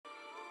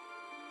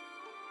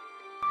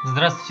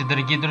Здравствуйте,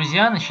 дорогие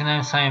друзья!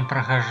 Начинаем с вами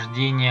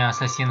прохождение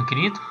Ассасин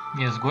Крид,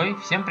 Изгой.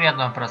 Всем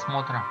приятного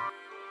просмотра!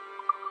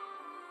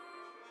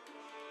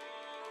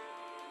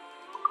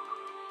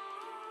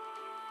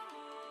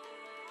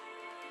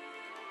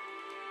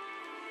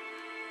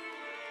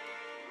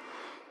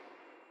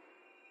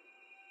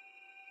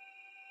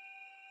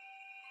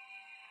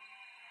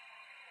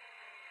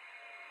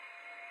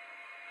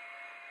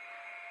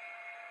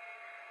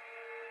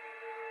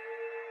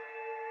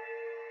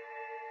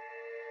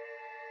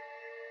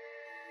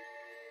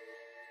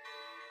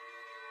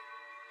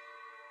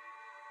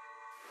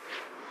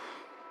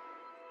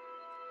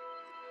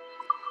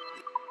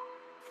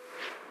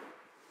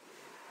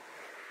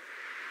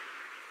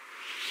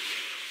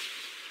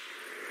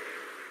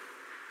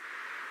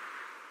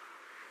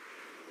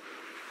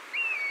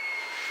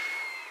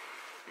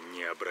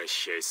 Не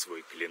обращай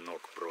свой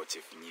клинок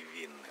против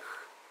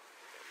невинных.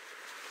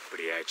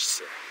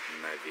 Прячься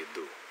на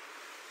виду.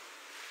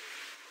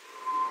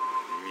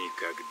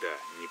 Никогда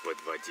не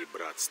подводи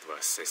братство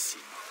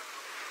ассасинов.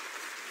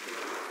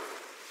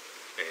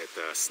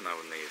 Это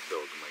основные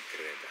догмы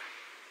кредо.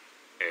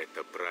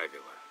 Это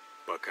правила,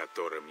 по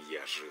которым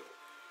я жил.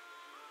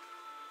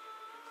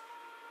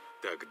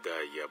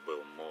 Тогда я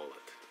был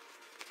молод.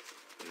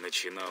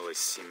 Начиналась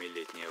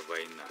Семилетняя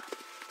война.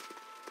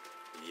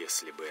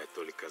 Если бы я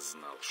только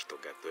знал, что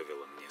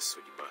готовила мне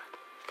судьба,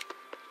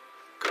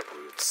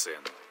 какую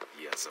цену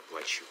я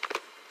заплачу.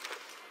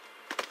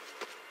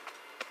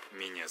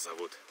 Меня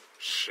зовут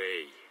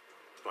Шэй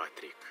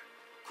Патрик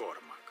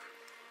Кормак.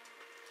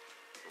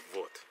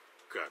 Вот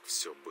как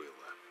все было.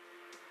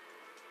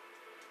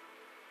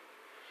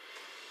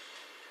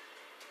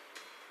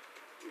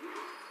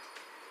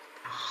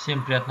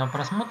 Всем приятного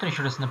просмотра,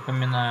 еще раз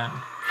напоминаю.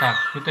 Так,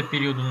 это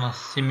период у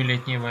нас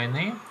Семилетней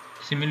войны.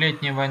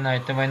 Семилетняя война —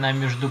 это война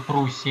между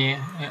Пруссией,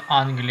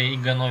 Англией и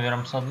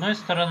Ганновером с одной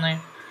стороны,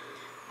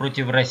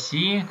 против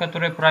России,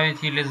 которой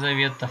правит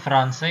Елизавета,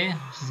 Франции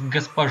с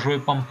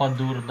госпожой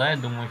Помпадур, да, я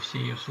думаю, все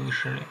ее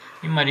слышали,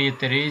 и Марии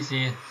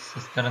Терезии со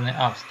стороны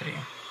Австрии.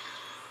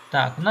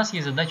 Так, у нас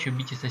есть задача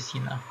убить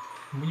ассасина.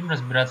 Будем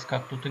разбираться,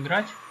 как тут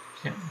играть.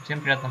 Всем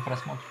приятного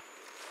просмотра.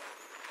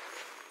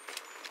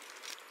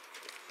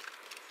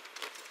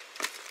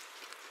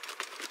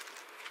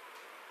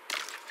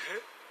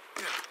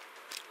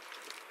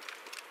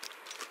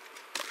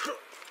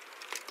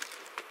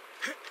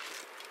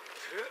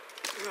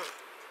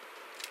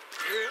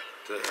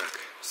 Так,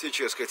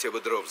 сейчас хотя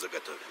бы дров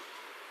заготовим.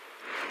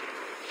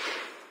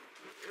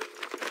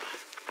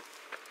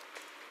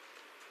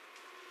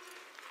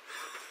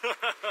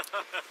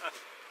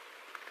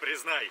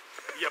 Признай,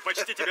 я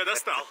почти тебя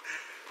достал.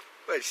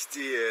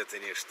 Почти это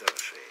ничто,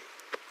 Шей.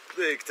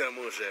 Да и к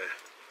тому же,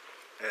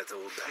 это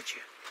удача.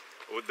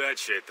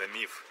 Удача — это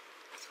миф,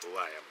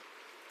 Лайам.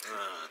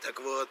 Так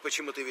вот,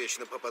 почему ты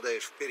вечно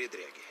попадаешь в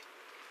передряги.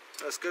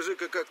 А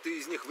скажи-ка, как ты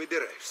из них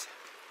выбираешься?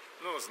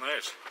 Ну,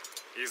 знаешь,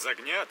 из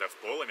огня да в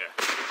полымя.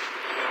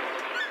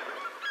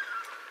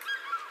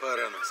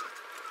 Пора назад.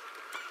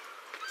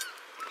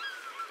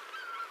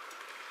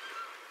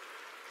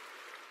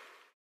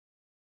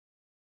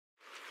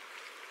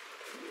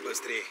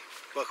 Быстрей.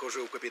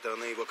 Похоже, у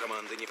капитана и его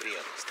команды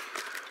неприятности.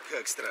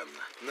 Как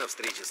странно, на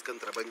встрече с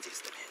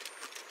контрабандистами.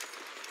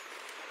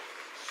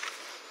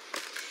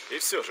 И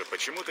все же,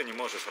 почему ты не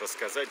можешь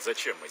рассказать,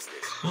 зачем мы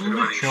здесь?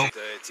 Шевалье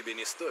считает, тебе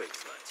не стоит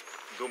знать.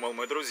 Думал,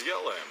 мы друзья,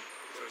 Лайам?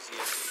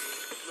 Друзья,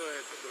 но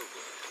это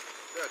другое.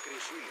 Так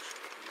решили, что...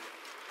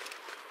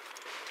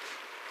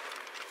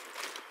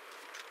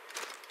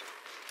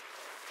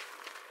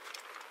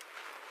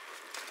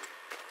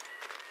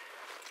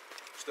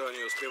 Что,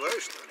 не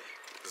успеваешь, что ли?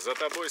 За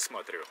тобой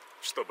смотрю,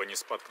 чтобы не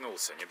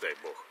споткнулся, не дай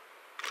бог.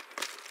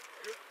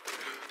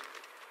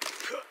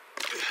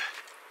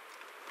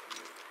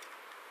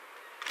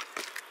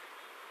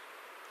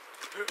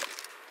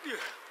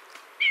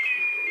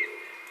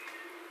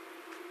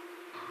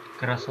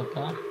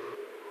 Красота.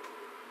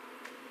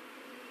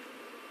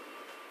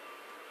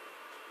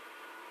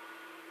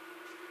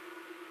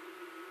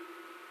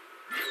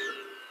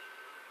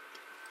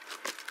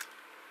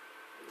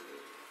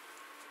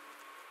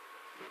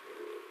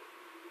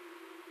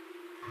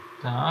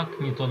 Так,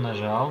 не то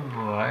нажал,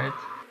 бывает.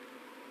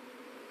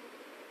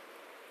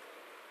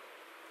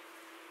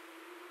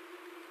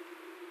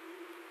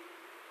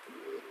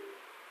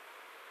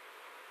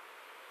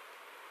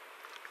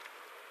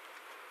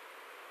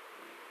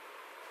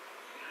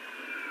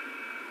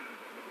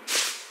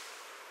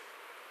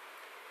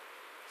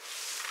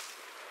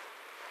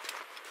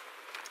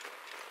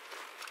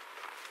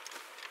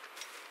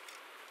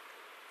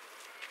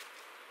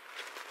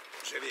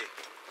 Живи.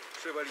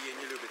 Шевалье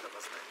не любит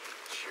опознания.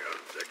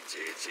 Черт, да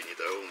где эти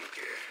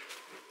недоумки?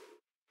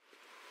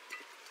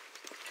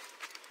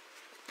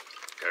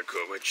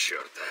 Какого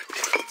черта?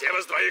 Где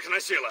вас двоих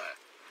носило?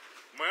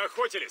 Мы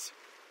охотились.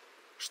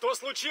 Что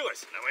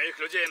случилось? На моих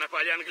людей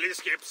напали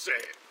английские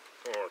псы.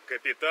 О,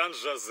 капитан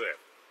Жозеф.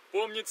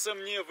 Помнится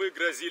мне, вы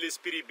грозились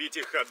перебить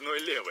их одной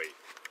левой.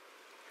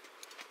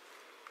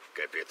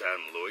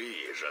 Капитан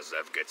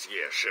Луи-Жозефа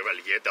Готье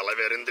Шевалье де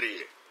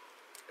Верендри.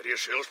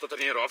 Решил, что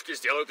тренировки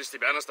сделают из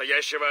тебя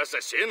настоящего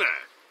ассасина?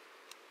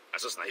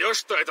 Осознаешь,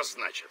 что это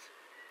значит?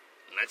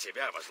 На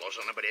тебя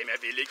возложено бремя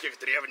великих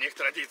древних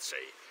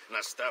традиций.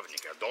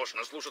 Наставника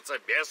должно слушаться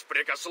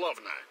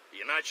беспрекословно,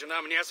 иначе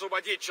нам не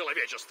освободить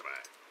человечество.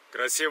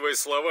 Красивые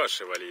слова,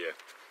 шевалье.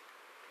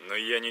 Но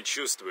я не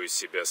чувствую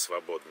себя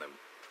свободным.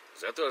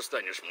 Зато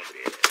станешь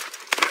мудрее.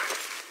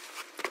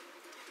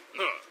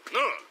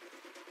 Ну.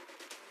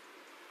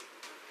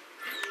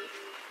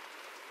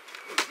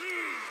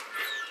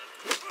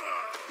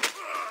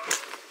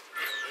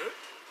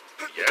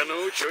 Я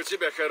научу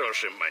тебя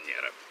хорошим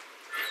манерам.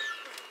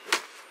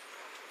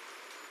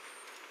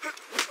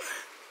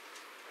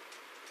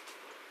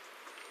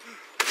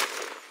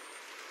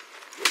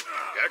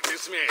 Как ты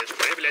смеешь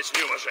проявлять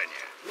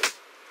неуважение?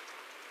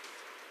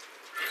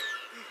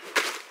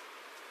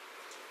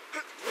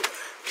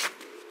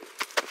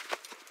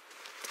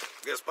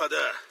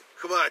 Господа,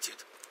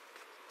 хватит.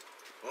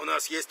 У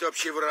нас есть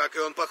общий враг, и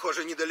он,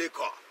 похоже,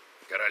 недалеко.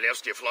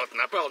 Королевский флот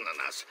напал на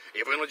нас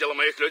и вынудил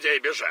моих людей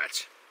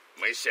бежать.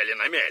 Мы сели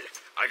на мель,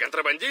 а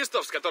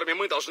контрабандистов, с которыми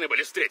мы должны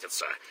были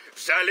встретиться,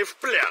 взяли в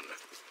плен.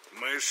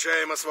 Мы с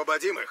Шэем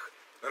освободим их.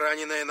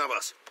 Раненые на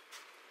вас.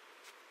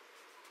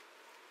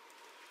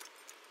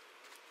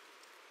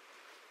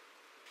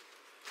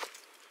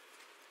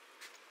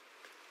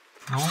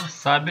 Ну,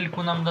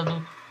 сабельку нам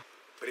дадут.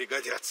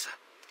 Пригодятся.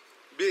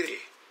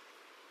 Бери.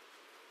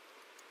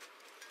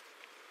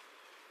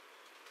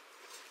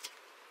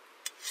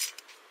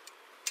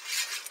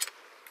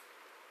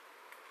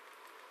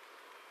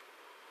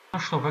 Ну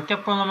что, как я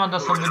понял, надо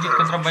освободить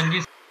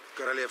контрабандистов.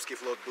 Королевский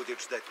флот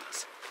будет ждать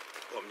нас.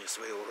 Помни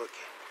свои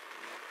уроки.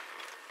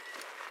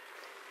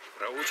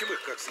 Проучим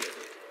их как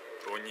следует.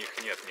 У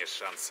них нет ни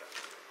шанса.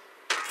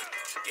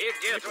 И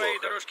где твои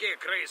дружки,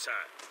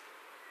 крыса?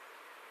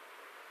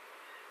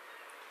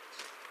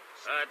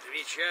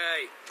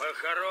 Отвечай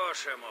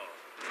по-хорошему.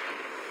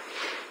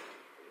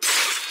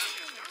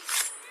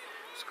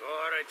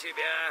 Скоро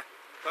тебя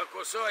по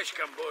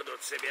кусочкам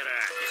будут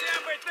собирать.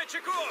 Всем быть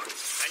начеку!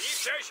 Они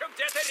все еще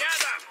где-то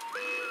рядом!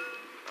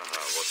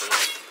 Ага, вот и он.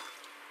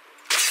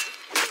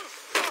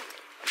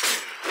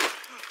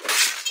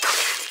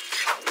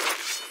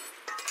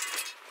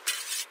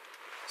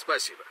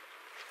 Спасибо.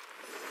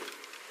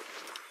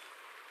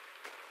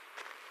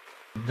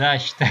 Да,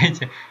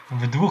 считайте,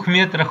 в 2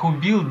 метрах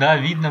убил, да,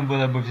 видно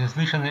было бы, все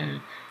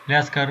слышно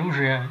лязг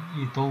оружия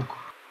и толку.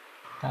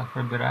 Так,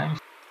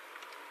 пробираемся.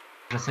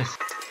 Ассасин.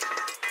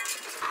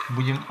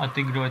 Будем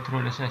отыгрывать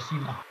роль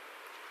ассасина.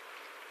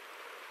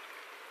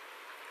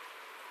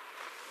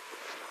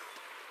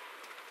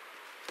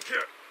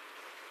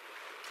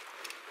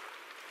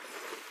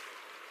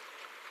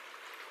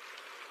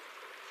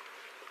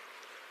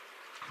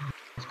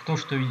 Кто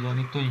что видел,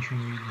 никто ничего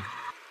не видел.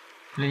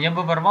 Блин, я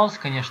бы ворвался,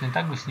 конечно, и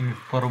так бы с ними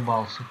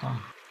порубался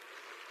там.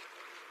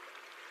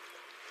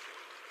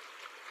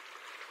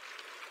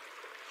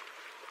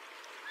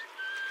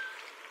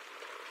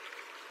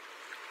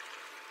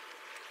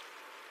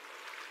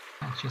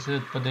 Сейчас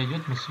этот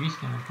подойдет, мы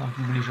свистнем, он к нам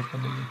ближе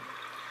подойдет.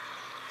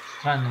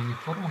 Странная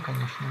униформа,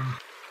 конечно, у них.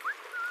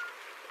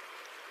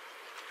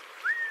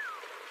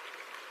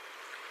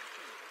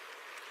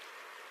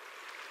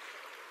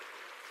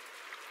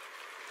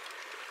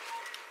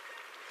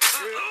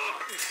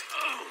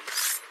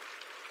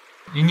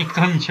 И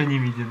никто ничего не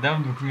видит, да,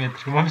 в 2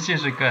 метрах? Вообще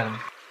шикарно.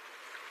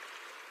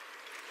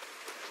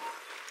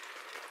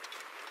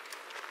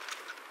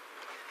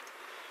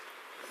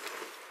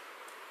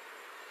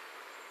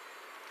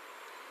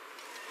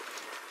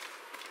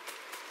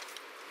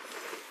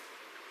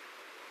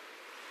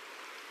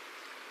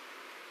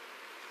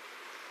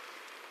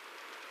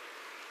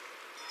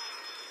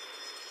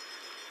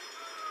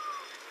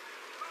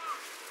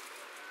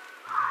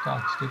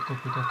 Так, стоит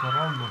какой-то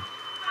корабль.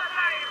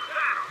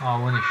 А,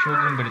 вон еще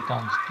один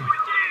британский.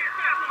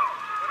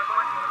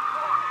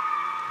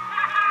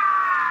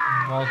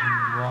 Раз,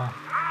 два.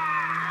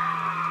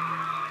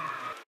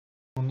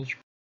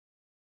 Секундочку.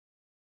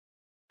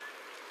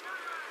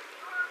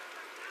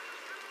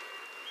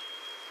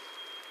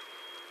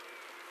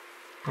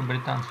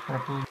 Британцы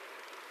проплыли.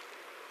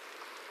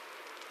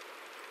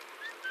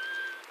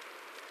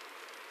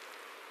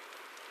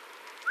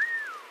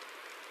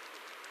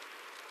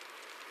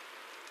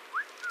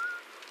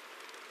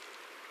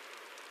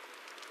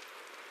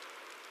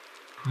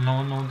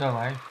 Ну,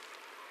 давай.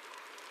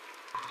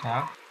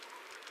 Так.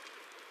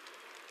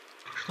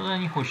 Что-то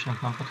не хочет он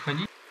к нам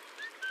подходить.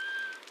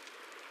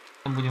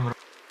 Будем...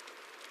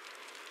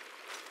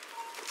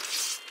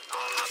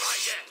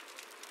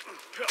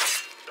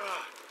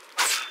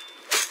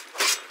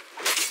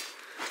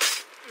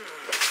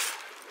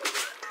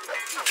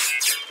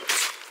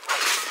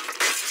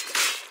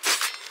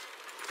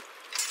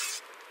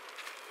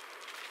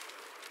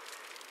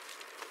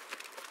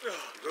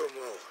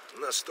 Думал,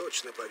 нас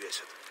точно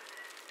повесят.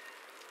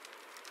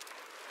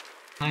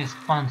 На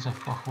испанцев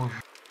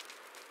похоже.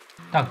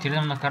 Так, теперь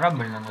нам на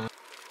корабль надо.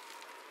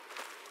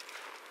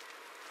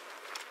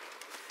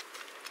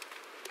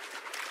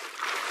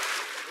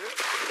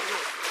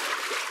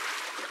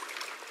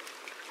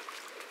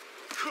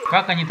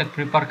 Как они так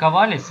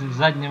припарковались?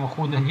 Заднего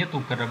хода нет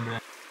у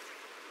корабля.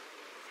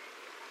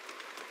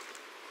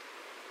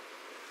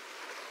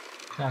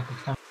 Так,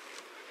 их там...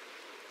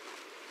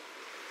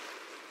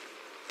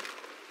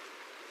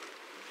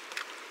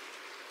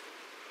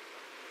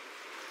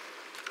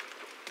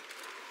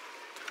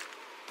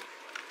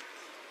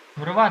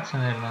 Врываться,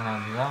 наверное,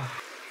 надо, да?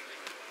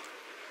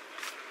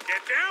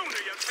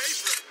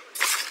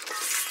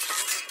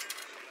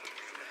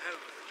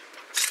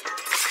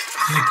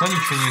 Никто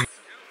ничего не...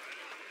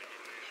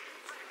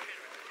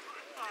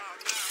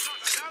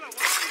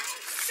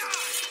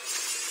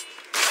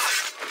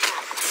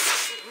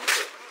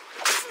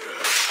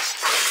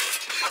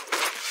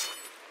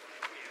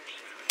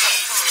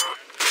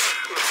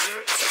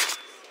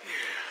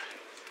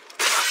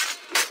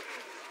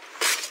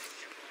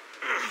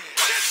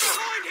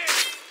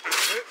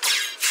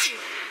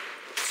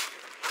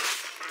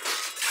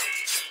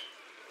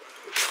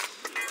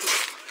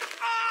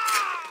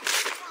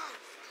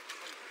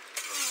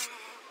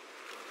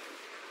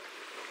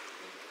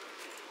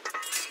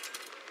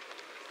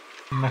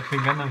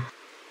 Нафига нам?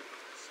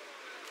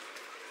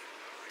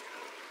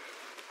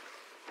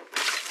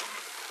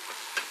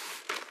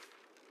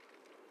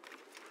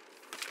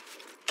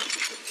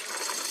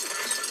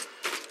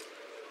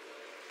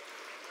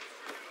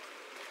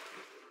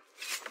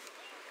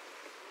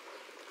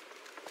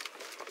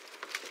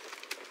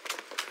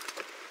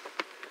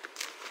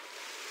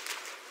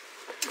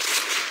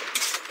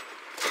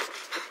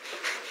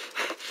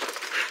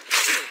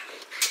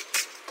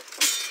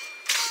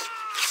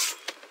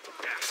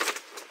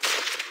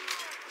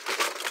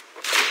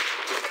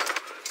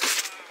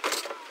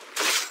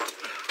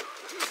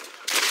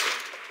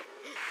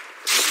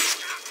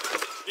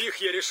 Их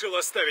я решил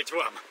оставить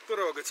вам.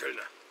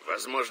 Трогательно.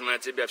 Возможно,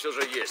 от тебя все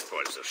же есть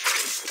польза,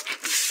 Шэй.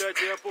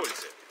 Кстати, о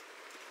пользе.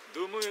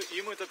 Думаю,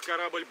 им этот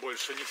корабль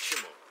больше ни к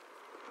чему.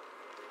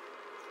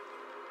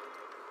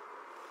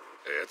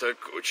 Это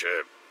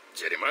куча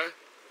дерьма?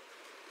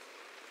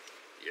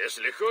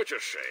 Если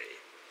хочешь, Шэй,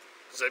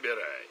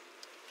 забирай.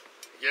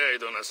 Я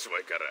иду на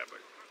свой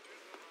корабль.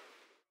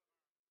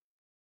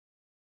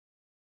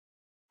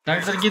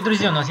 Так, дорогие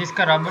друзья, у нас есть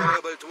корабль.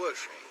 Корабль твой,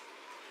 Шэй.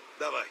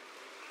 Давай.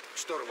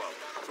 Штурвал.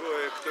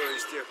 Кое-кто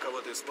из тех,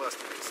 кого ты спас,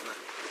 весна.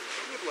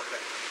 Неплохая.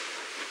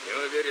 Не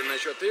уверен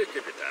насчет их,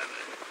 капитана.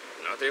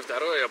 Но ты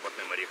второй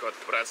опытный мореход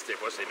в братстве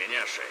после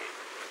меня, Шэй.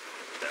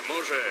 К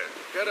тому же,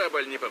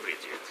 корабль не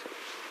повредит.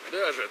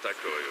 Даже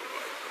такой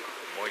умор.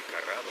 Мой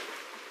корабль?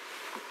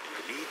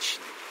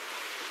 Личный?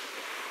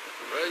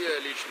 Твоя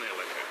личная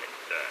лакай,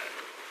 да.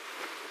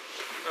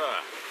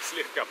 А,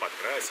 слегка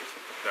подкрасить,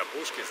 да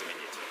пушки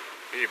заменить.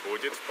 И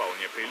будет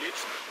вполне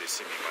прилично для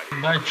 7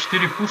 морей. Да,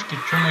 4 пушки,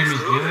 что мы ими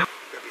сделаем?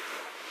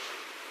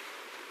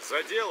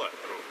 За дело,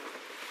 друг.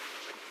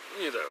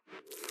 Не да.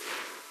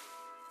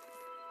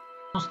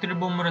 Ну, с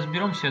стрельбой мы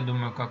разберемся, я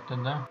думаю, как-то,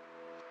 да?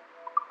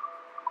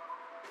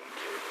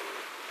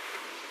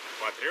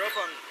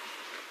 Потрепан,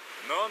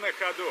 но на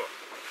ходу.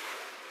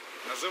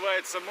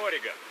 Называется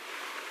Мориган.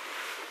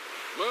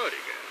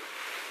 Мориган.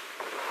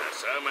 Та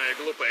самая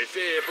глупая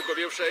фея,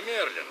 погубившая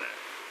Мерлина.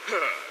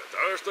 Ха,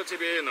 то, что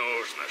тебе и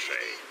нужно,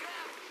 Шэй.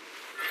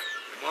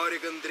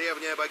 Мориган —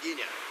 древняя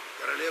богиня,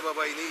 королева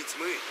войны и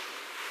тьмы.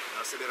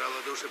 Она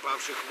собирала души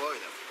павших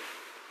воинов.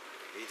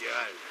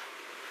 Идеально.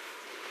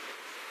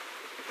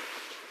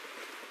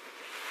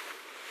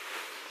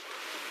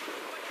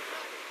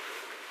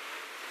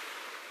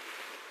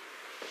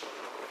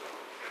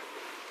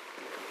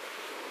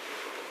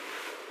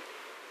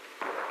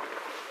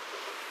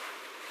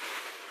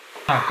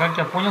 Так, как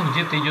я понял,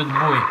 где-то идет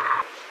бой.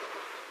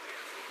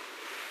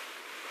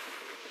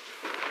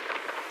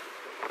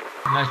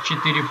 У нас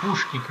 4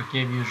 пушки, как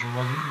я вижу.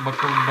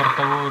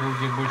 Бортового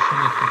орудия больше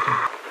нет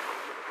таких.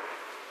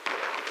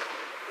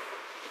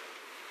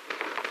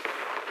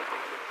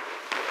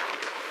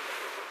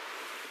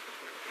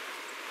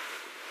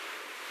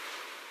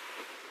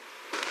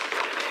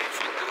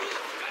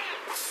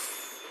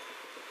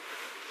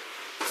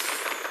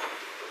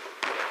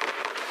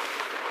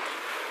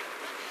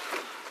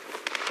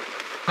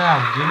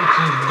 Так,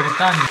 дерутся с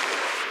Британией.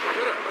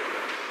 Корабль.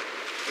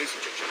 1000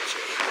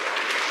 чертей.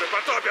 Же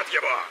потопят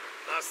его!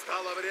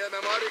 Настало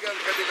время, Мориган,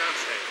 капитан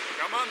Шэй.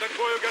 Команда к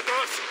бою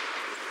готов.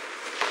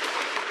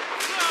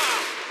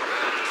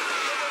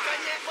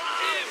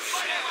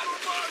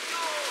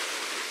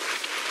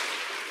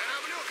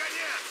 Кораблю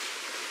конец!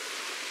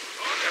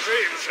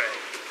 Покажи им, Шэй.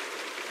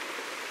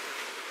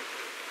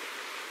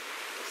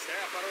 Все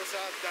паруса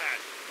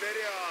отдать!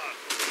 Вперед!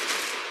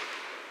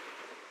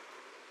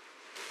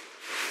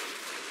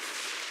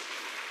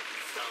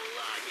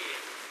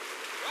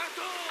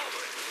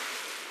 Готовы!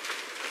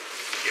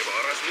 Его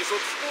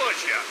разнесут в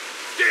клочья!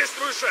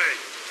 Действуй, Шэй!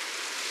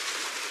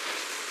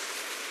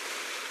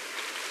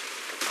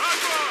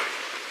 Огонь!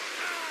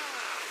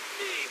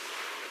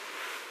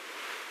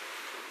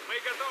 Мы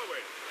готовы.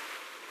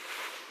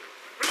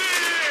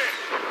 Блин!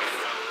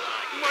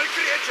 Мой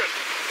кречет!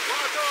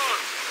 Вот он!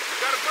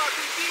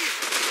 Горбатый бит!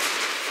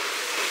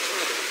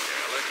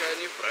 Лака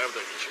не вправду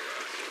ничего.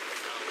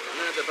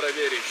 Надо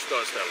проверить,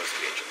 что стало с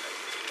кречетом.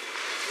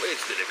 Плыть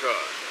далеко.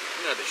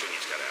 Надо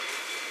чинить корабль.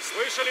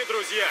 Слышали,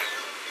 друзья?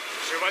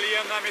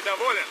 Шевалье нами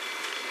доволен.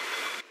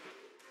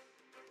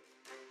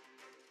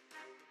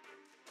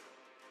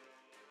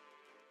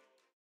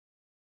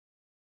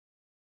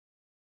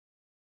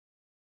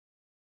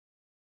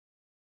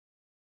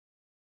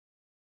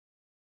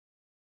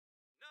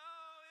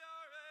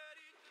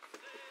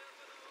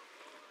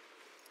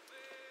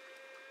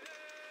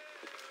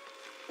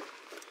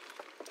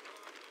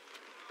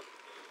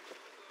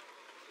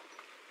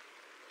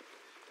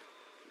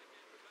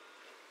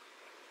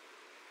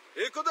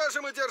 И куда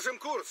же мы держим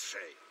курс,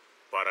 Шэй?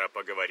 Пора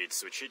поговорить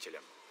с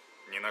учителем.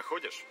 Не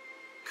находишь?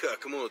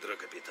 Как мудро,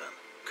 капитан.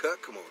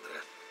 Как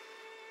мудро.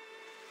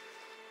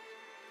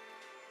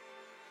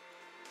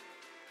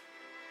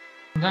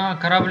 Да,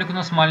 кораблик у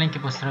нас маленький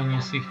по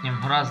сравнению с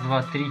ихним. Раз,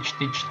 два, три,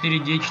 четыре. 4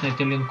 дечна,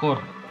 это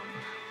линкор.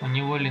 У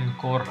него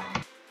линкор.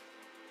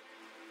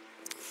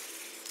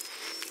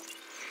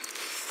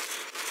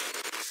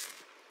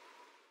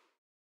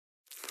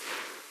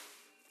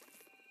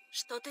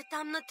 Что ты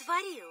там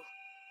натворил?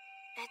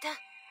 Это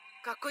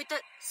какой-то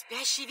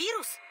спящий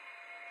вирус?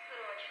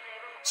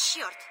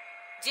 Черт!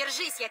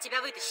 Держись, я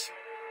тебя вытащу.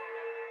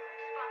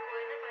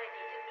 Спокойно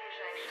пройдите к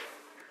ближайшему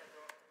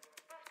выходу.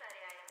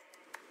 Повторяем.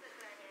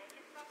 Сохраняйте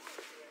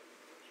спокойствие.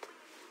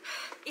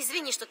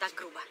 Извини, что так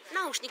грубо.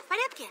 Наушник в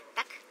порядке?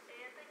 Так?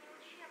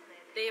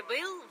 Ты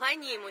был в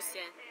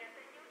анимусе.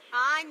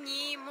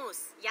 Анимус.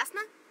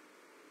 Ясно?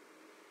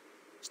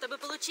 Чтобы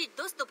получить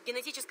доступ к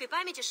генетической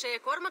памяти Шэя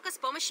Кормака с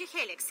помощью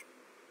Хеликс.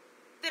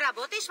 Ты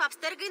работаешь в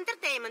Абстерго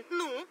Entertainment.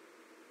 Ну?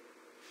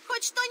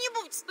 Хоть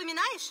что-нибудь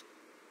вспоминаешь?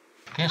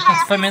 Конечно,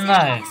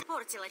 вспоминаю.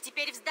 Испортила.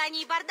 Теперь в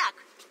здании бардак.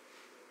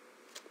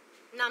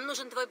 Нам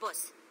нужен твой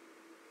босс.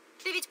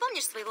 Ты ведь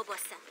помнишь своего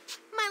босса?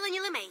 Мелани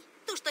Лемей.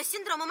 Ту, что с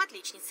синдромом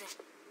отличницы.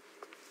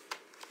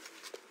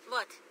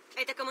 Вот,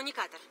 это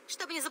коммуникатор,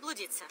 чтобы не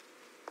заблудиться.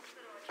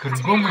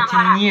 Кругом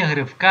эти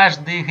негры в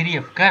каждой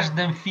игре, в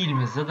каждом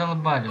фильме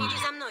задолбали Иди уже.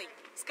 за мной,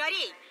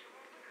 скорей!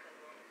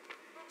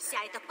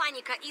 Вся эта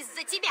паника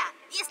из-за тебя,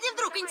 если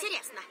вдруг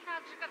интересно.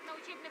 Так же, как на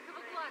учебных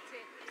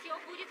эвакуациях. Все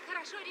будет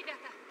хорошо,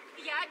 ребята.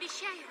 Я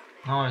обещаю.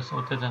 Ой,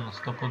 вот это на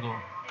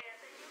стопудово.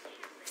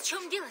 В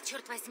чем дело,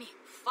 черт возьми?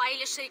 В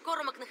файле Шэй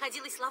Кормак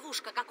находилась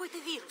ловушка, какой-то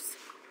вирус.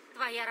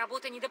 Твоя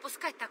работа не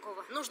допускать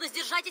такого. Нужно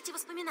сдержать эти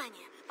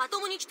воспоминания,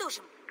 потом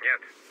уничтожим.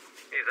 Нет,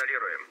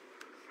 изолируем.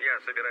 Я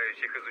собираюсь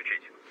их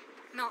изучить.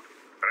 Но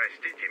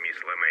Простите, мисс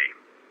Лемей.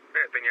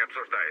 Это не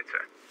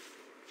обсуждается.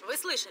 Вы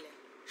слышали?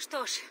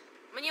 что ж,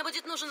 Мне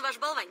будет нужен ваш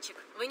болванчик.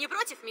 Вы не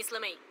против, мисс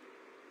Лемей?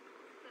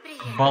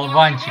 привет.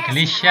 Болванчик,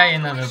 леща ей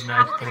надо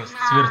дать просто,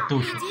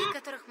 свертухи. Людей,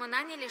 которых мы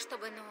наняли,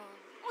 чтобы,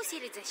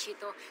 усилить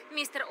защиту.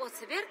 Мистер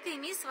Оцеберг и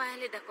мисс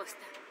Вайли да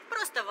Коста.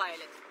 Просто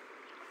Вайлет.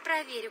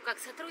 Проверю, как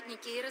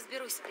сотрудники, и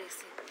разберусь с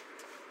прессой.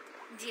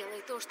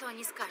 Делай то, что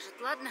они скажут,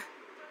 ладно?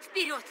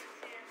 Вперед!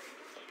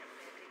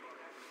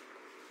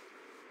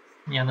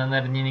 Не, она,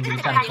 наверное, не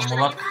негритянка,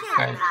 мулатка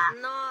какая-то.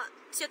 Но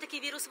все-таки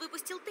вирус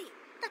выпустил ты,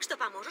 так что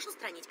поможешь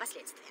устранить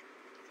последствия.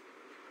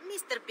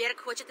 Мистер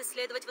Берг хочет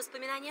исследовать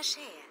воспоминания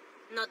Шэя,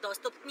 но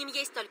доступ к ним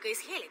есть только из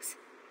Хеликс.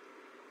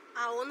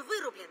 А он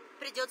вырублен,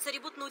 придется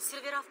ребутнуть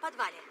сервера в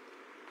подвале.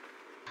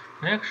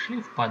 Как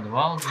шли в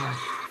подвал,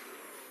 значит.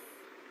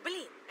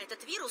 Блин,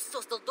 этот вирус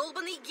создал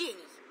долбанный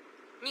гений.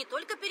 Не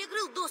только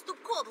перекрыл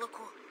доступ к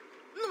облаку,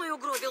 но и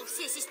угробил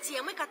все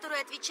системы,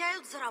 которые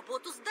отвечают за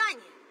работу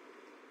здания.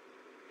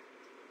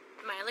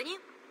 Мелани,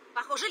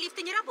 похоже,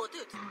 лифты не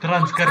работают.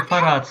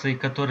 Транскорпорации,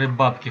 которые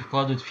бабки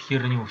вкладывают в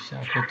херню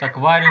всякую. Вот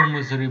аквариум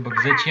из рыбок,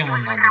 зачем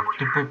он надо?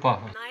 Тупой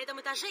пафос. На этом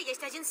этаже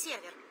есть один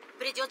сервер.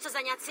 Придется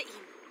заняться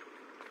им.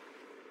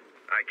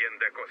 Агент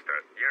Де Коста,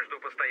 я жду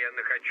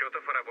постоянных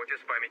отчетов о работе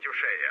с памятью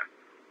Шэя.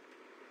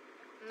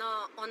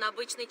 Но он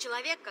обычный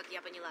человек, как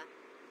я поняла.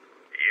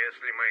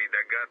 Если мои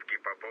догадки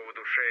по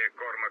поводу Шэя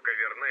Кормака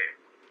верны,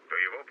 то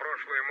его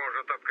прошлое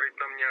может открыть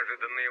нам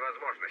неожиданные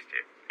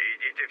возможности.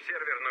 Идите в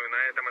серверную на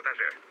этом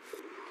этаже.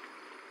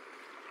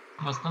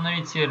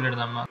 Восстановить сервер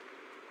нам надо.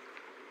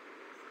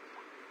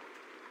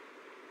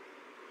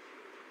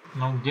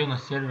 Ну, где у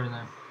нас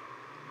серверная?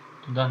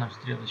 Туда нам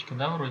стрелочка,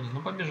 да, вроде?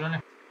 Ну,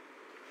 побежали.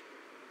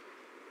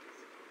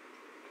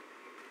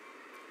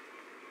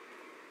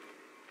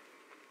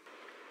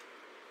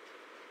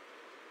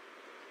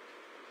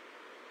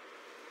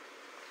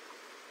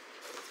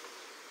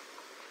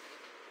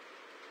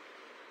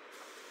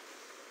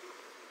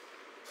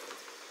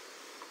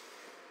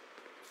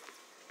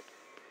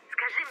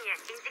 Скажи мне,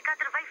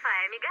 индикатор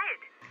Wi-Fi мигает?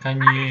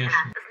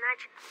 Конечно.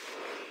 Значит,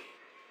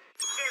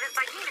 сервер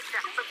поднимется,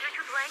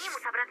 подключу твой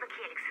анимус обратно к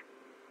Хеликс.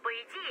 По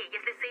идее,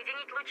 если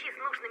соединить лучи с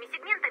нужными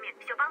сегментами,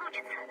 все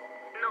получится.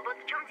 Но вот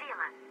в чем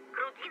дело.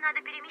 Круги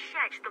надо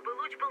перемещать, чтобы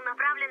луч был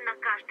направлен на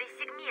каждый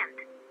сегмент.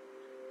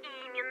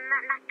 Именно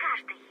на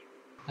каждый.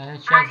 А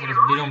сейчас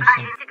разберемся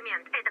Один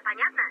сегмент, это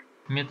понятно?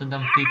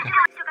 методом Если тыка.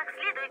 сделать все как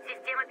следует,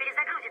 система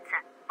перезагрузится.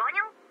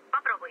 Понял?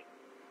 Попробуй.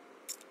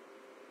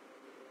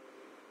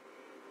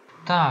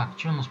 Так,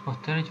 что у нас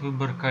повторить?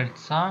 Выбор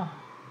кольца.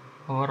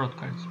 Поворот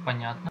кольца,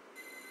 понятно.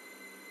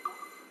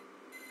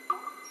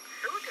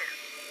 Супер.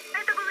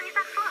 Это было не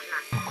так сложно.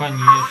 Ну, А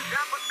конечно.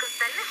 запуск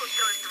остальных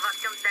устройств во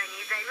всем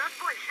здании займет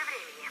больше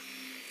времени.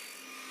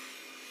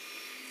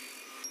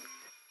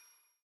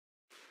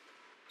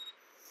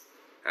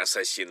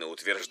 Ассасины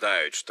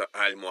утверждают, что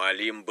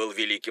Аль-Муалим был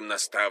великим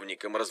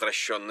наставником,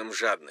 развращенным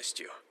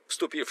жадностью,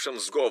 вступившим в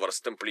сговор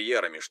с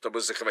тамплиерами,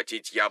 чтобы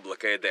захватить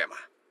яблоко Эдема.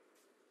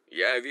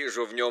 Я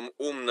вижу в нем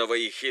умного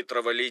и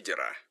хитрого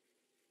лидера.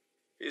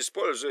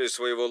 Используя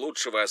своего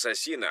лучшего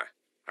ассасина,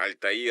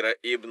 Альтаира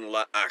ибн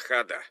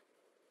Ла-Ахада,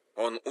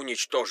 он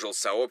уничтожил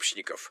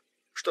сообщников,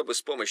 чтобы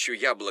с помощью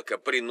яблока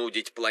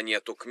принудить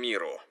планету к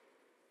миру.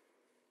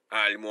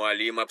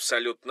 Аль-Муалим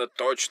абсолютно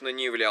точно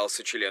не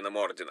являлся членом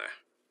Ордена.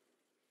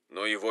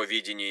 Но его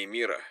видение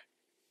мира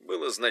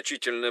было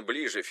значительно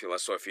ближе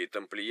философии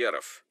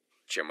тамплиеров,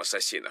 чем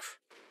ассасинов.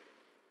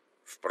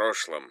 В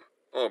прошлом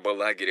оба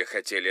лагеря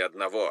хотели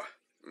одного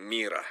 –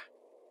 мира,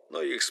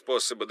 но их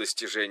способы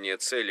достижения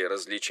цели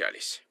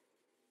различались.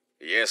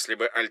 Если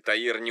бы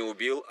Альтаир не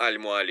убил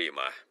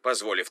Аль-Муалима,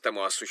 позволив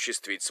тому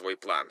осуществить свой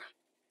план,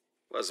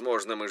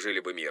 возможно, мы жили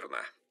бы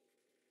мирно.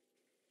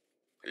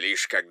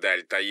 Лишь когда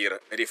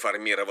Альтаир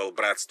реформировал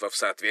братство в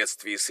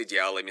соответствии с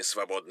идеалами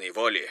свободной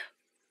воли,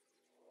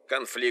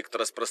 конфликт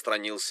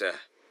распространился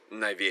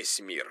на весь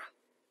мир.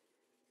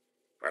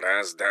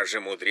 Раз даже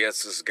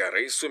мудрец с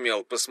горы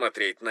сумел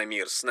посмотреть на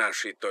мир с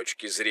нашей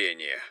точки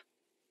зрения,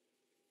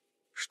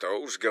 что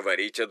уж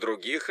говорить о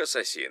других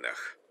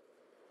ассасинах.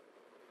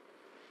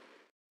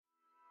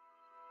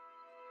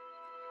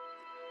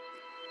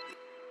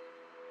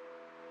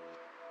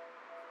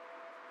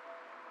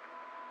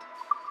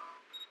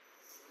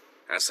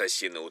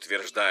 Ассасины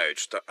утверждают,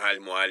 что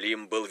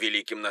Аль-Муалим был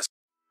великим наставником.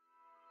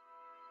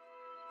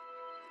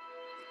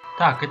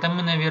 Так, это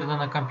мы, наверное,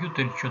 на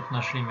компьютере что-то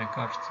нашли, мне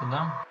кажется,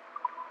 да?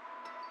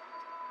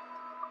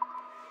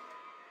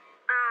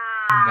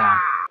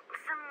 Да.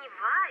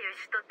 Сомневаюсь,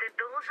 что ты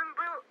должен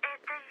был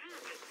это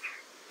видеть.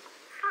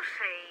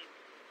 Слушай,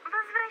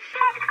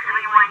 возвращайся к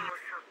своему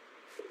анимусу.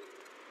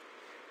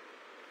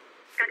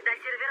 Когда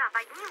сервера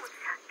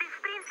поднимутся, ты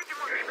в принципе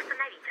можешь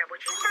восстановить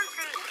рабочие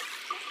станции,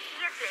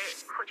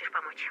 если хочешь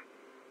помочь.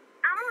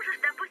 А можешь,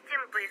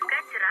 допустим,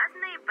 поискать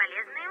разные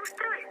полезные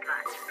устройства.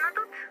 Но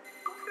тут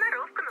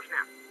сноровка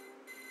нужна.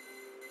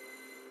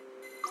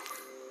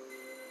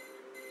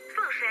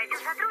 Слушай, один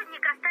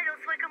сотрудник оставил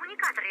свой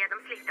коммуникатор рядом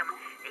с лифтом.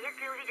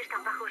 Если увидишь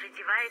там похожий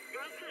девайс,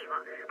 неси его.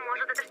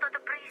 Может, это что-то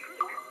прояснит.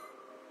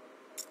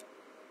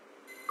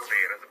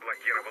 Ты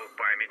разблокировал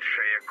память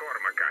Шэя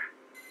Кормака.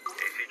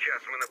 И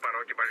сейчас мы на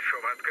пороге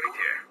большого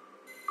открытия.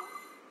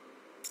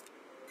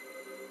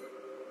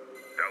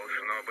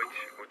 Должно быть,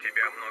 у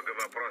тебя много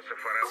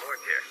вопросов о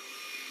работе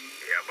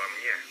и обо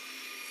мне.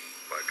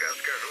 Пока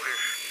скажу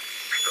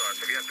лишь, что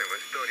ответы в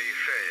истории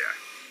Шэя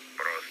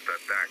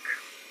просто так.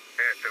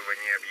 Этого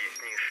не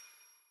объяснишь.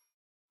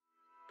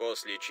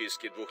 После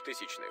чистки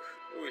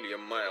 2000-х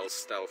Уильям Майлз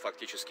стал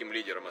фактическим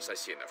лидером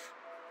ассасинов.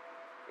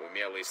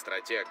 Умелый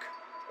стратег,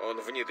 он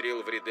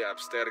внедрил в ряды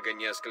Абстерго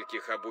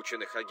нескольких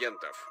обученных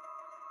агентов,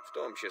 в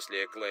том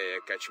числе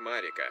Клея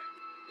Качмарика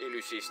и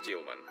Люси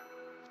Стилман.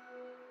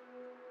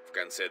 В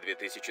конце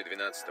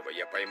 2012-го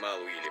я поймал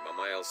Уильяма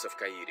Майлза в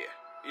Каире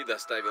и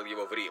доставил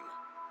его в Рим,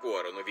 к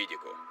Уоррену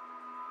Видику.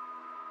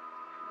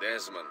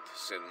 Дезмонд,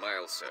 сын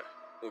Майлза,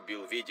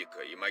 убил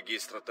Видика и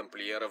магистра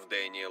тамплиеров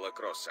Дэниела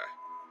Кросса.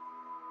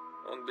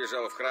 Он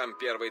бежал в храм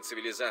первой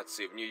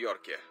цивилизации в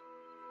Нью-Йорке.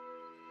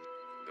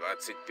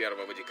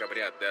 21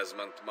 декабря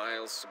Дезмонд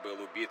Майлз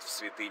был убит в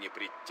святыне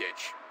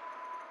Предтеч.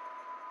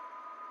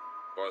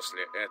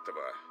 После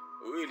этого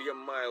Уильям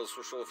Майлз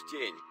ушел в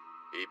тень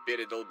и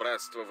передал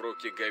братство в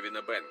руки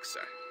Гевина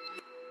Бэнкса.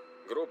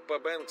 Группа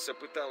Бэнкса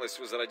пыталась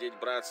возродить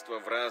братство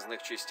в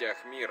разных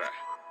частях мира.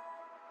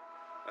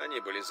 Они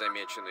были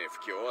замечены в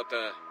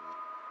Киото,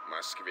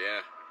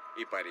 Москве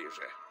и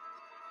Париже.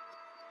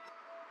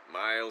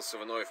 Майлз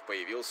вновь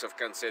появился в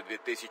конце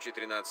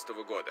 2013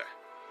 года.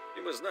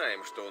 И мы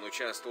знаем, что он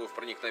участвовал в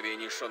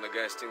проникновении Шона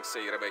Гастингса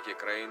и Ребекки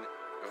Крейн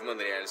в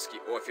монреальский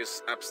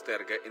офис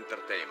Абстерго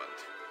Entertainment.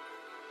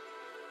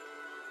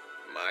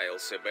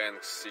 Майлз и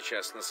Бэнкс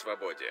сейчас на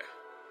свободе.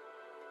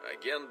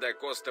 Агент Да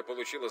Коста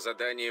получила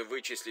задание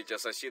вычислить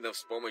ассасинов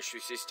с помощью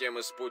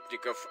системы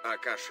спутников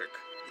Акашек.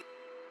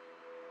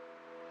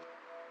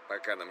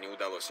 Пока нам не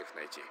удалось их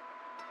найти.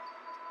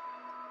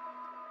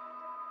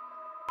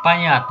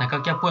 Понятно.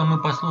 Как я понял,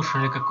 мы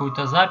послушали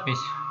какую-то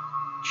запись,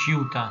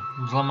 чью-то,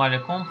 взломали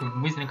комп и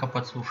быстренько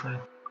подслушали.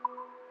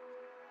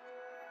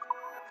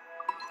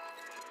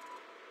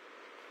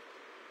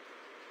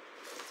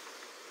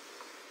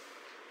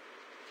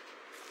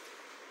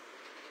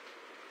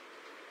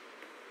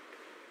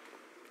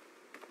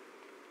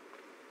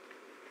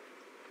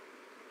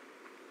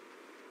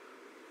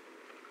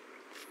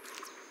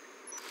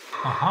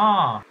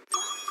 Ага.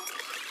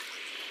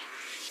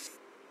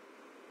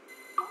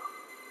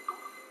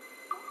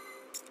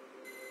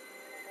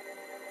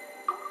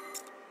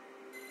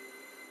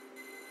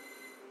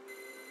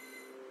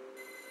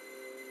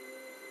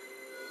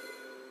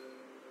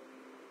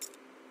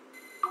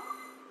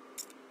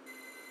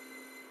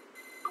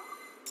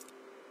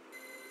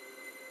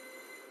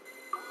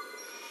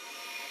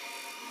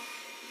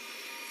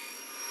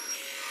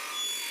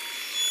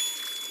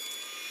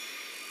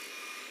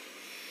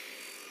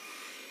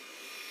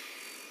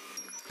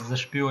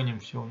 Зашпионим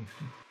все у них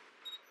тут.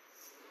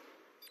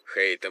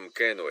 Хейтем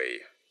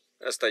Кенуэй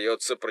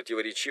остается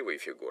противоречивой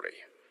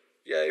фигурой.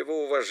 Я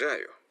его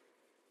уважаю.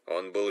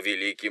 Он был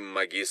великим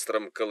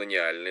магистром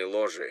колониальной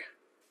ложи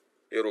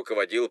и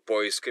руководил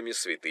поисками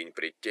святынь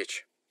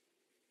предтеч.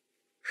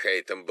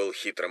 Хейтем был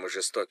хитрым и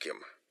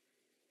жестоким,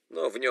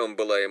 но в нем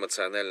была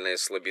эмоциональная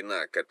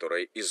слабина,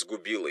 которая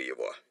изгубила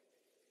его.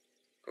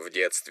 В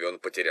детстве он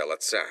потерял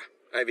отца,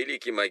 а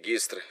великий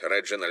магистр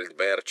Реджинальд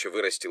Берч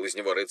вырастил из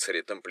него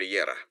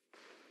рыцаря-тамплиера.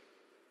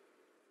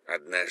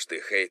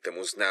 Однажды Хейтем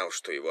узнал,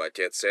 что его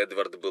отец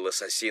Эдвард был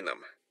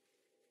ассасином.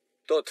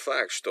 Тот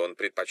факт, что он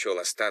предпочел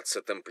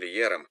остаться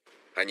тамплиером,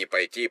 а не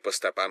пойти по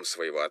стопам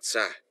своего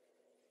отца,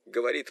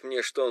 говорит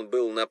мне, что он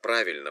был на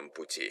правильном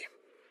пути.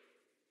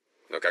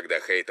 Но когда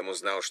Хейтем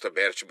узнал, что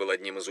Берч был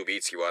одним из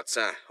убийц его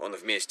отца, он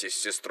вместе с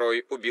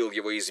сестрой убил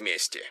его из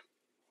мести.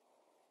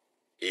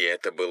 И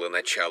это было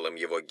началом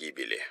его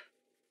гибели.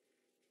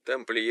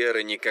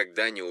 Тамплиеры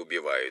никогда не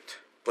убивают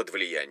под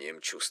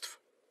влиянием чувств.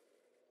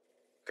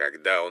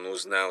 Когда он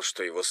узнал,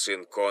 что его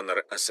сын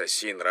Конор –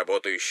 ассасин,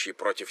 работающий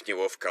против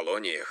него в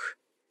колониях,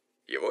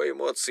 его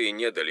эмоции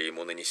не дали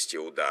ему нанести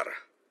удар.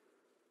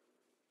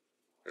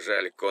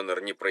 Жаль,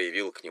 Конор не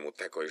проявил к нему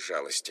такой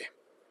жалости.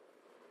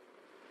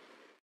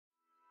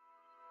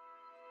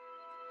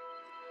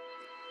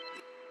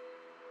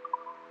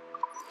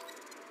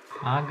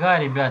 Ага,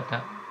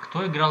 ребята,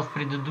 кто играл в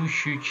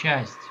предыдущую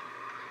часть?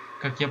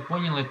 Как я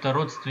понял, это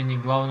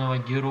родственник главного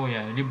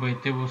героя. Либо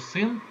это его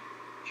сын,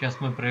 сейчас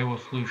мы про его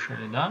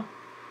слышали, да?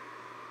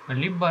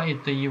 Либо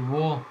это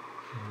его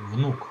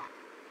внук.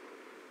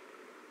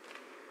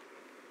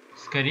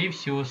 Скорее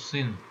всего,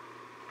 сын.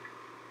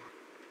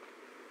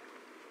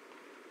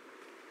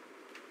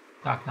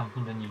 Так, нам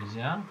туда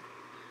нельзя.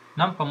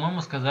 Нам,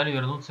 по-моему, сказали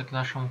вернуться к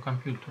нашему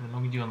компьютеру.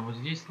 Ну, где он? Вот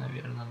здесь,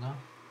 наверное, да?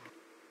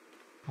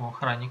 О,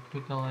 охранник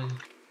какой-то лазит.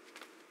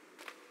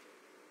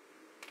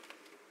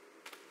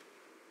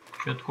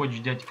 Что ты хочешь,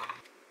 дядька?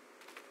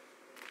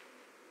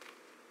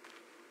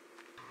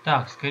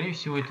 Так, скорее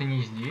всего, это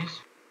не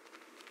здесь.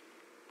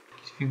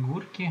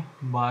 Фигурки,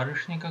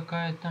 барышня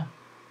какая-то.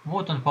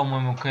 Вот он,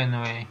 по-моему,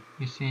 Кенуэй,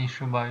 если я не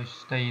ошибаюсь,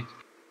 стоит.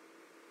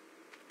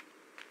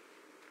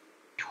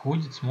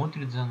 Ходит,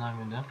 смотрит за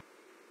нами, да?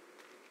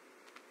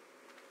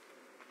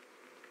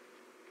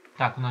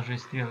 Так, у нас же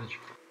есть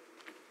стрелочка.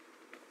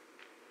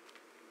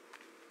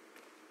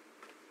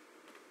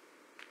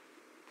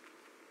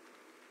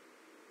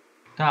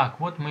 Так,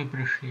 вот мы и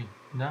пришли,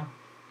 да?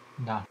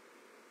 Да.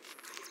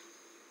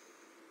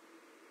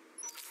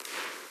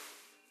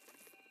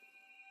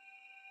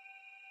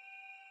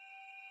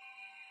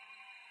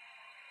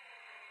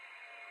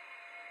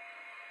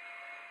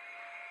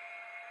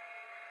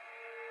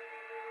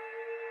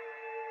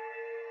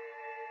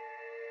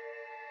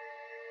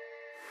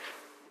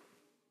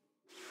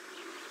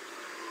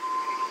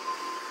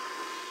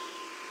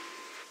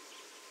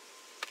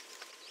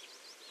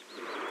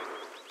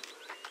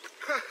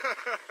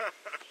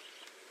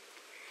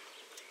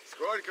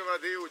 Сколько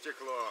воды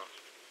утекло.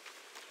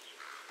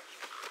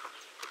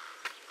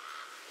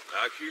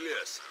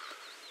 Ахиллес.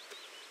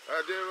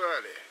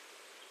 Одевали.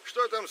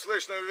 Что там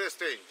слышно в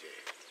Вест-Индии?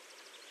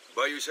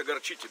 Боюсь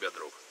огорчить тебя,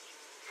 друг.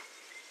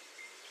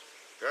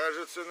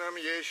 Кажется, нам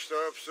есть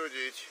что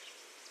обсудить.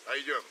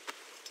 Пойдем.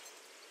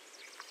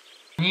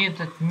 Мне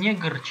этот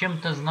негр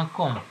чем-то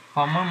знаком.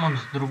 По-моему, он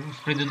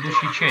с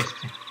предыдущей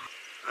части.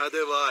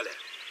 Одевали.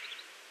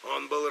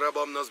 Он был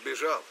рабом, но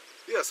сбежал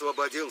и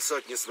освободил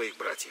сотни своих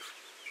братьев.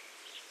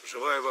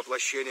 Живое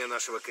воплощение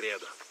нашего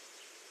кредо.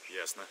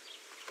 Ясно.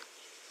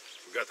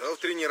 Готов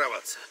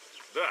тренироваться?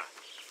 Да,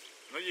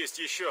 но есть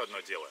еще одно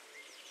дело.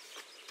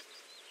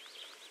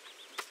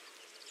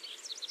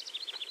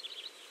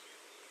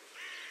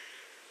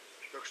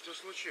 Так что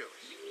случилось,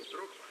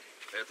 друг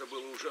мой? Это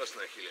было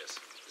ужасно, Ахиллес.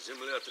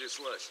 Земля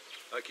тряслась.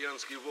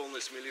 Океанские волны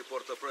смели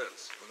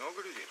Порто-Пренс.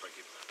 Много людей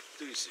погибло?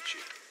 Тысячи.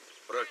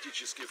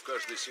 Практически в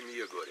каждой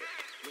семье горе.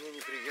 Мне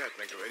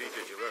неприятно говорить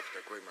о делах в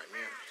такой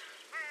момент.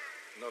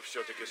 Но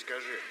все-таки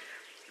скажи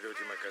мне,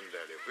 люди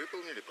Макандали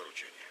выполнили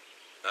поручение?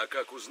 А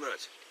как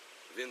узнать?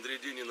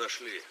 Вендриди не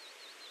нашли.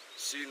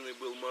 Сильный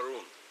был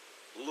Марун.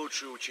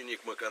 Лучший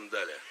ученик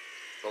Макандаля.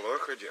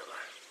 Плохо дело.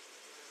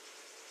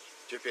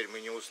 Теперь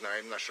мы не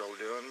узнаем, нашел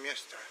ли он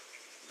место.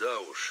 Да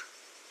уж.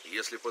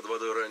 Если под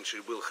водой раньше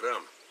и был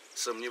храм,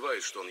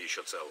 сомневаюсь, что он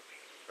еще цел.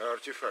 А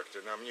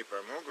артефакты нам не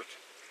помогут?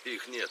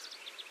 Их нет.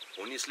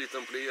 Унесли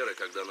тамплиеры,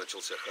 когда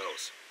начался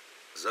хаос.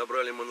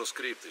 Забрали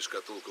манускрипт и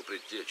шкатулку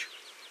предтеч.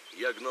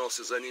 Я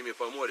гнался за ними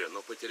по морю,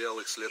 но потерял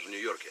их след в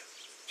Нью-Йорке.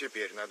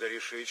 Теперь надо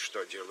решить,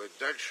 что делать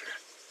дальше.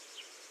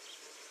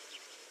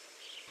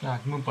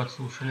 Так, мы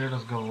подслушали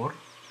разговор.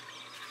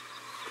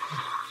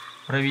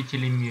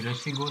 Правители мира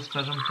сего,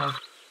 скажем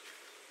так.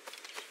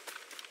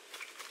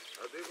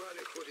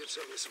 Одевали ходит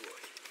сам и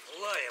свой.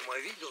 Лайама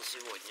видел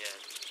сегодня.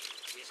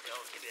 Искал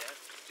тебя.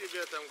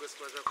 Тебя там,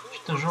 господа...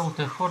 Что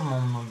желтая форма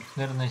у многих,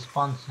 наверное,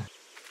 испанцы.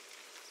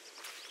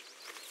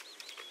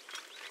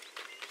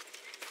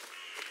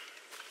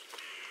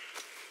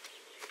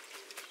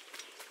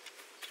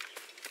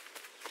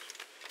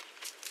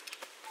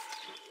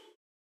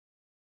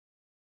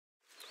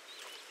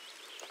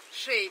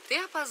 Шэй, ты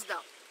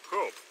опоздал.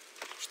 Хоуп,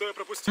 что я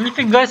пропустил?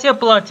 Нифига себе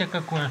платье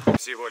какое.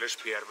 Всего лишь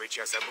первый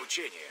час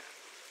обучения.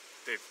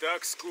 Ты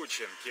так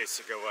скучен,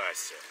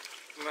 Кесигаваси.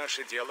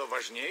 Наше дело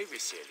важнее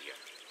веселья.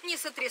 Не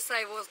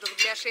сотрясай воздух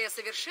для Шея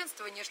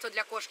совершенствования, что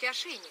для кошки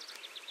ошейник.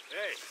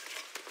 Эй!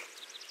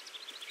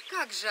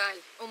 Как жаль,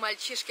 у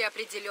мальчишки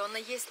определенно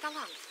есть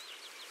талант.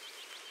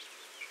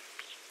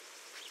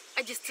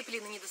 А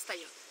дисциплины не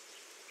достает.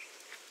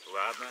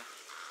 Ладно,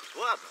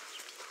 ладно.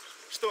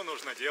 Что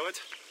нужно делать?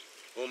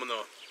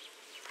 Умно.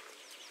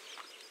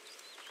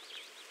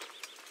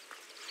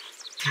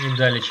 Не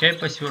дали чай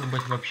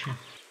посербать вообще.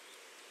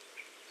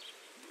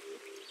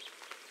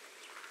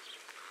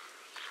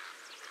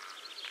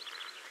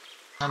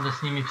 Надо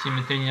с ними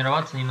всеми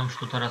тренироваться, они нам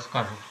что-то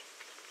расскажут.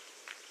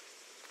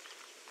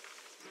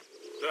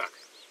 Так,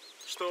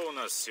 что у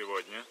нас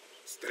сегодня?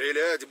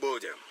 Стрелять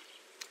будем.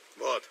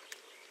 Вот,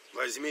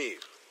 возьми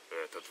их.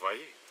 Это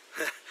твои?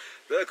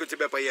 Так у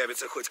тебя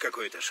появится хоть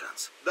какой-то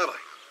шанс. Давай.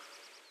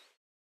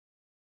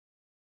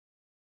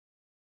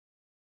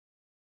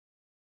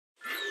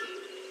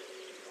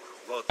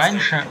 Вот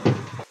Раньше...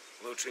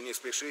 Лучше не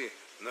спеши,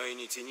 но и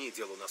не тяни,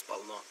 дел у нас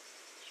полно.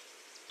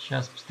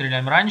 Сейчас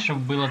постреляем. Раньше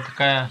была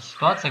такая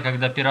ситуация,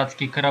 когда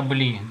пиратские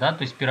корабли, да,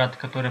 то есть пираты,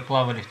 которые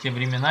плавали в те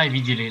времена,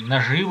 видели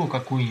наживу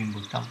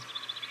какую-нибудь там,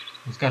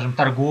 ну, скажем,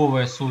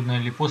 торговое судно,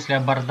 или после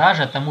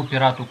абордажа тому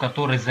пирату,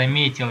 который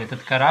заметил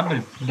этот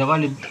корабль,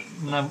 давали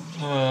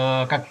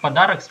как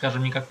подарок,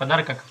 скажем, не как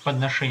подарок, а как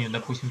подношение.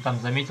 Допустим, там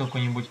заметил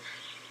какой-нибудь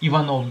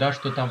Иванов, да,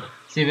 что там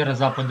с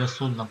северо-запада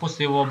судно.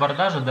 После его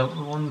абордажа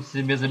он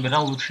себе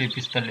забирал лучшие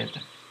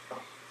пистолеты.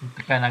 Вот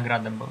такая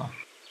награда была.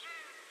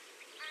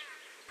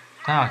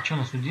 Так, что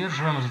нас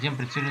удерживаем, а затем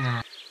прицелены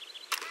на...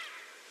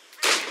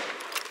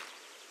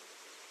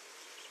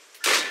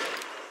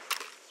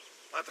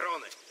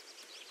 Патроны.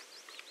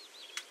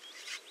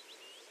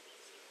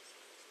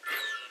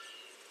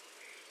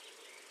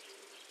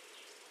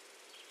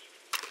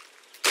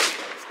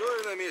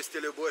 Стоя на месте,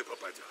 любой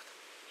попадет.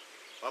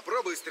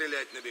 Попробуй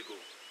стрелять на бегу.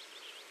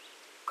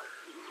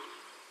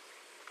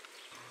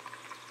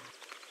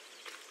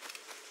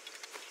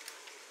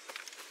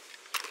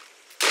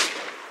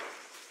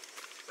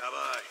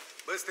 Давай,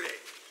 быстрей.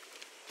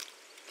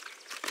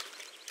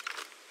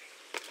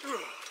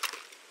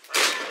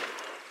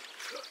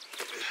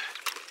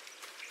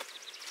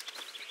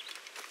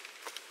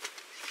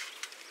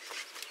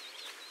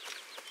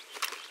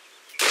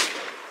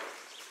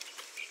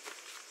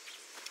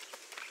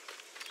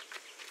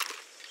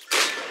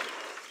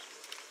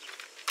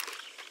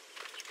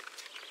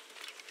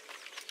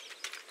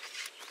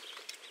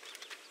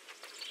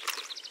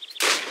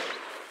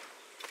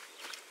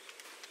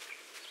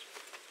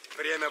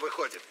 Время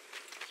выходит.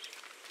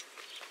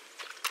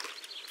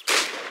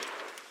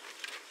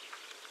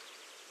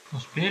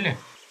 Успели?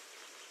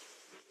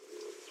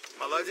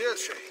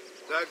 Молодец, Шэй.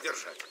 Так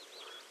держать.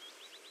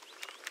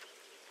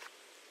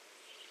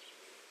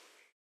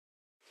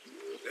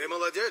 Ты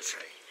молодец,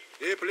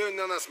 Шэй. И плюнь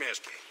на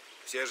насмешки.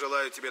 Все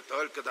желают тебе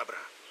только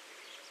добра.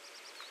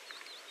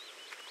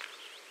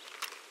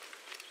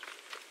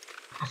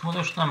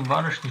 Посмотрим, что там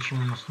барышня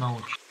чему нас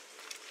научит.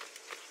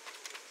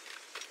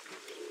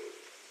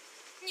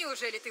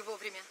 Неужели ты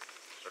вовремя?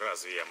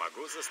 Разве я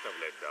могу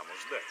заставлять даму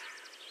ждать?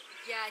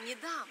 Я не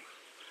дама.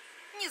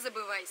 Не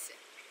забывайся.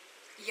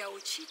 Я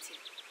учитель.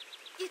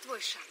 И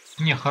твой шанс.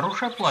 Не,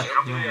 хорошее платье.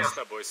 Я с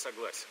тобой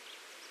согласен.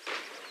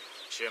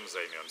 Чем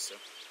займемся?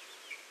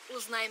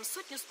 Узнаем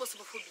сотню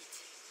способов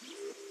убить.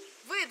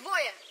 Вы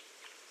двое!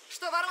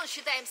 Что ворон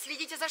считаем?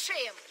 Следите за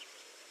Шеем.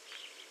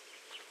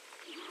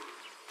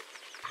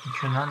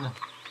 Ничего надо.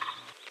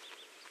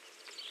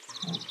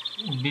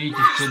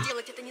 Уберите все.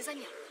 Сделать это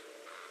незаметно.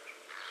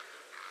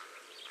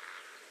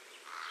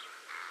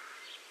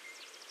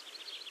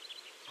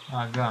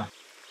 Ага.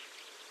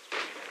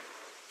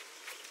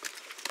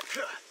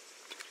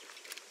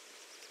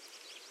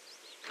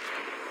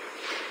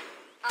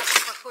 А ты,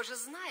 похоже,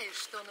 знаешь,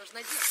 что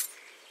нужно делать.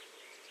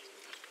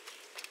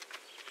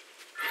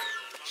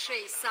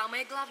 Шэй,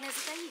 самое главное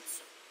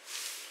затаиться.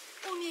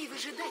 Умей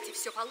выжидать, и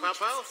все получится.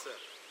 Попался?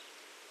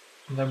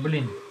 Да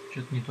блин,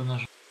 что-то не то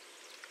нажал.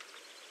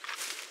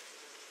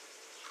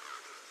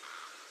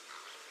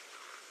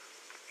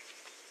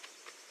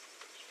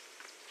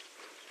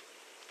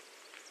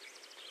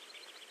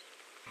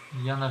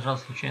 Я нажал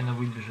случайно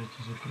выбежать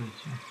из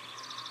укрытия.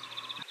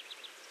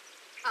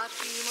 А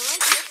ты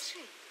молодец,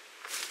 Шэй.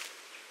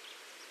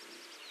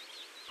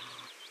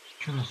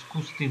 Что у нас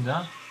кусты,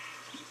 да?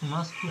 У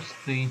нас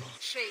кусты.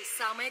 Шэй,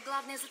 самое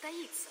главное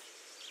затаиться.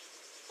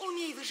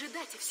 Умей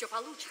выжидать, и все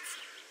получится.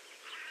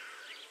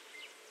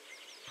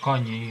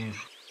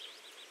 Конечно.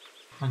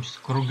 Он сейчас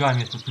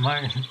кругами тут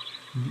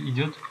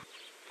идет.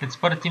 Это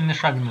спортивный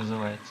шаг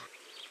называется.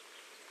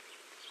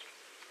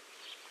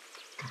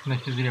 Как на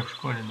физре в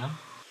школе, да?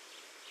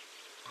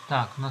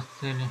 Так, у нас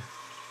цели.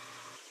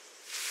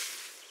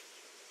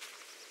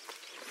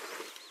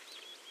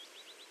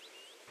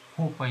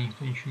 Опа,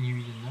 никто ничего не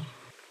видит, да?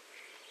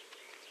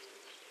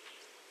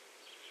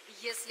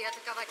 Если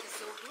атаковать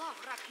из-за угла,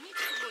 враг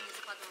ничего не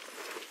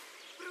заподозрит.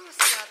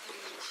 Просто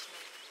отлично.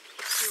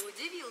 Ты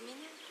удивил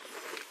меня.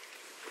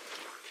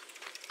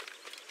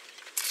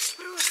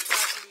 Просто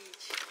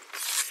отлично.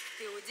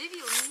 Ты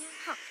удивил меня.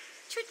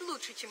 Чуть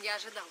лучше, чем я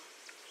ожидала.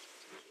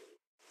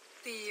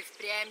 Ты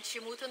впрямь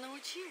чему-то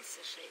научился,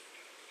 Шэй.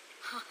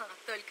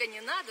 Только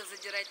не надо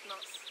задирать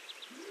нос.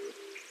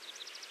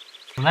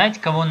 Знаете,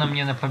 кого она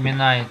мне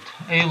напоминает?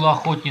 Эйлу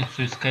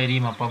охотницу из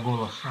Скайрима по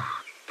голосу.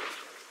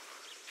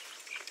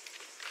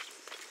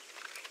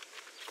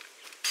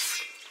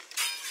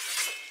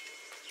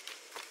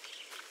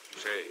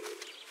 Шэй,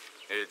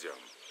 идем.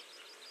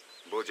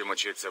 Будем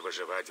учиться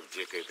выживать в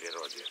дикой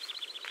природе.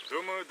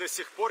 Думаю, до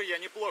сих пор я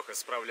неплохо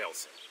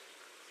справлялся.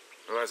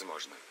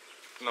 Возможно.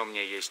 Но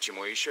мне есть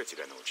чему еще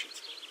тебя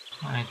научить.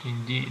 А, это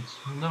индеец.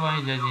 Ну,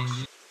 давай, дядя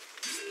индеец.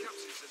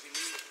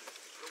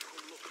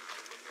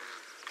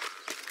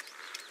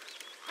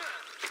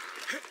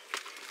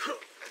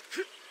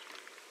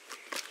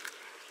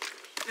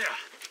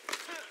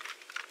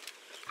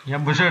 Я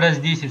бы уже раз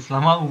 10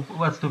 сломал,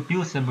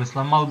 отступился бы,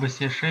 сломал бы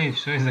себе шею,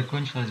 все, и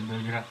закончилась бы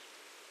игра.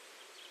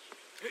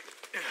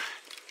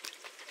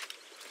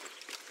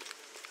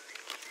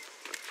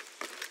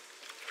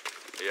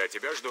 Я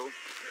тебя жду.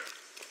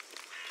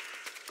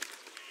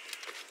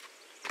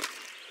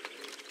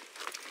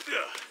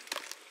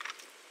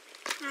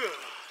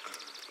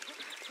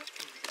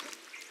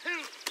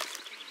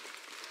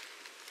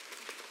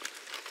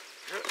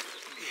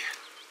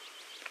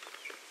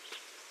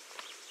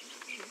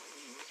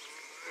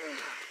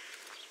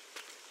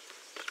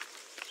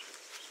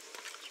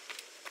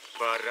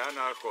 Пора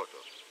на охоту.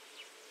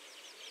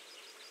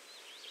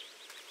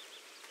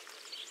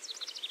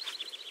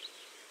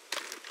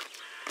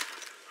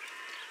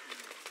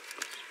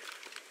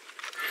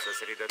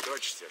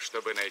 Сосредоточься,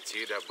 чтобы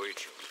найти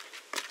добычу.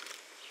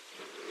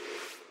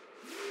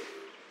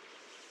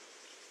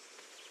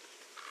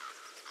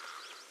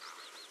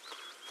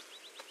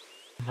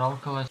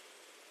 Жалко лось.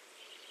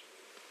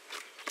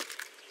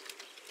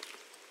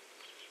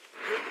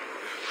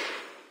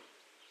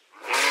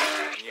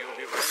 Не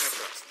убивай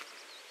напрасно.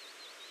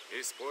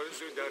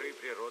 Используй дары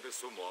природы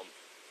с умом.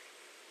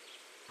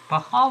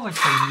 Похавать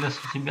так для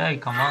себя и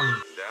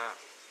команды. Да.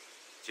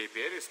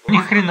 Теперь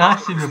используй... Ни хрена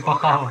себе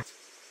похавать.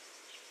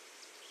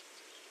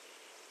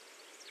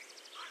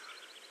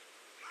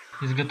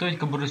 Изготовить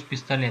кобуру с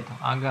пистолетом.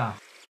 Ага.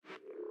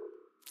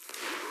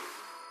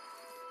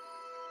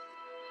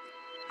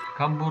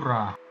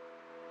 Кобура.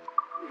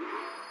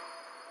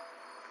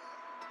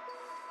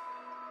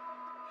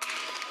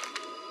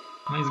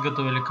 Мы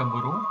изготовили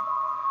кобуру.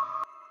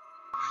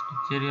 Что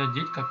теперь её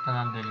одеть как-то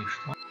надо или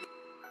что?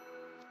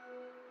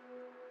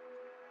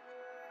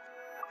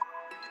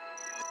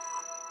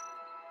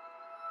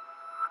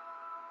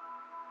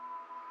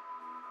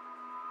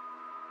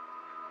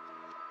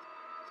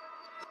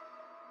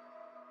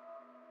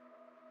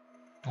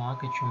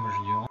 Так, и что мы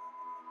ждем?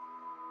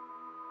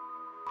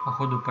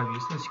 Походу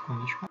повисло,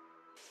 секундочку.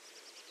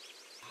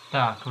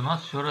 Так, у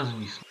нас все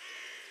развисло.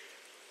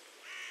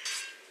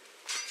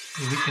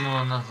 И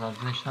выкинуло назад,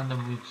 значит надо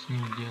будет с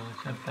ним делать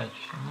опять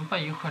все. Ну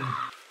поехали.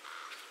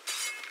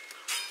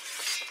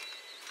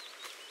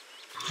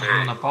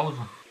 Нажму на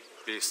паузу.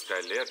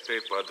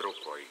 Пистолеты под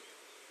рукой.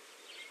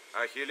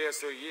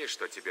 Ахиллесу есть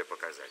что тебе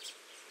показать.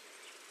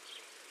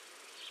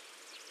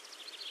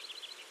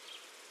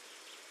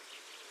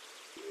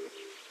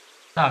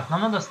 Так,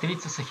 нам надо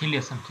встретиться с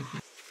Ахиллесом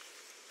теперь.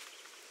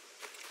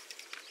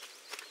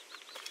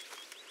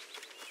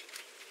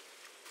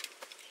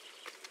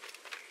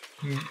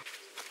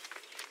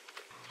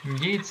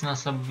 Индеец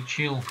нас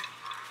обучил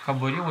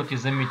кобуре. Вот и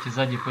заметьте,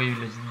 сзади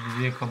появились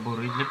две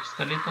кобуры для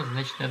пистолета.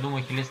 Значит, я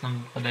думаю, Ахиллес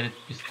нам подарит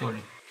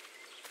пистолет.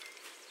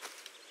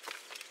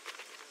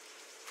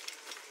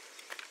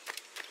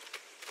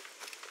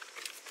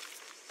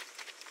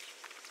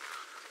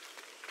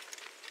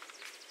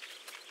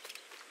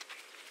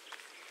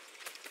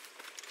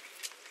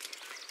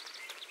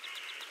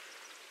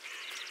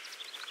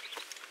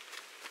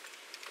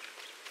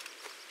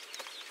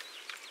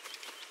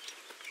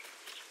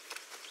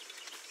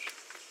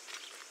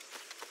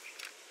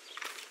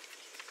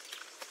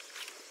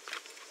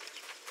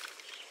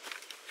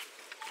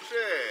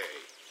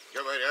 Шэй,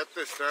 говорят,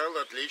 ты стал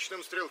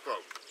отличным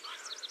стрелком.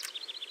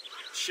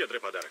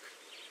 Щедрый подарок.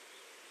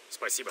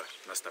 Спасибо,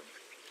 наставник.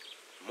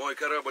 Мой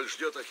корабль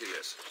ждет,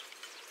 Ахиллес.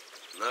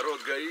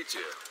 Народ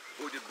Гаити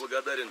будет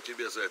благодарен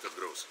тебе за этот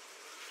груз.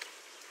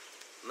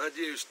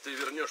 Надеюсь, ты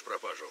вернешь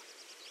пропажу.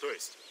 То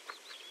есть?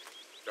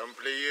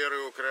 Тамплиеры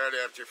украли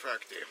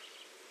артефакты.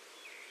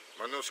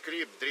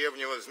 Манускрипт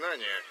древнего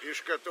знания и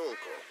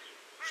шкатулку,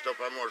 что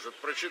поможет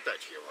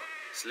прочитать его.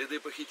 Следы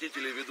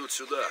похитителей ведут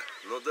сюда,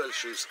 но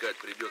дальше искать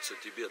придется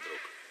тебе, друг.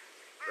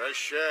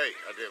 Прощай,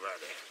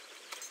 Адеваде.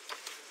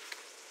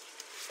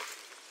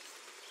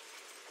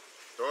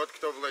 Тот,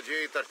 кто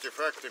владеет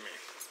артефактами,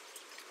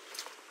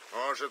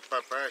 может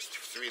попасть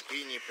в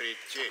святыни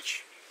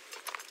предтеч.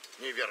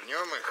 Не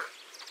вернем их,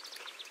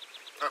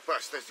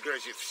 опасность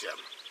грозит всем.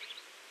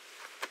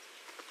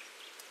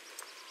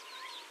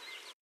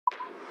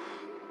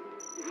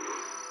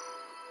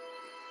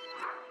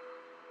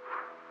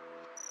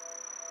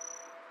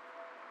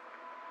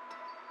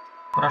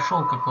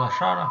 прошел как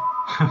лошара,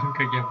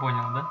 как я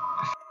понял, да?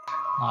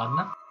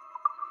 Ладно.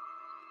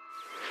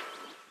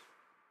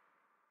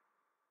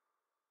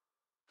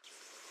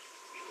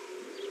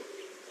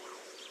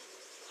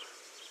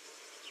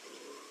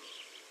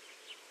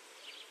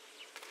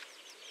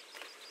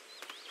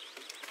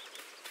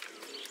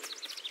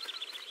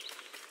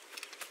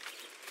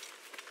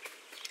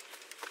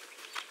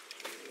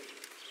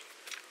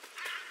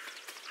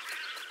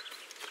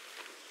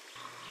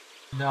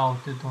 Да,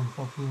 вот это он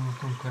поплыл на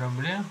том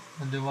корабле,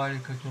 надевали,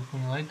 как я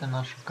понял, это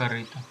наша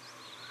корыта.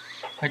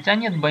 Хотя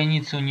нет,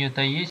 бойницы у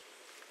нее-то есть.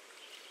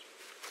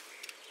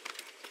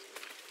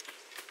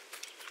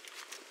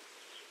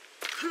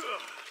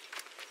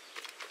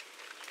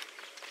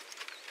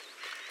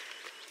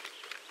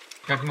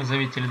 Как мы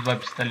заметили, 2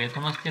 пистолета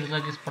у нас теперь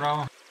сзади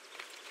справа.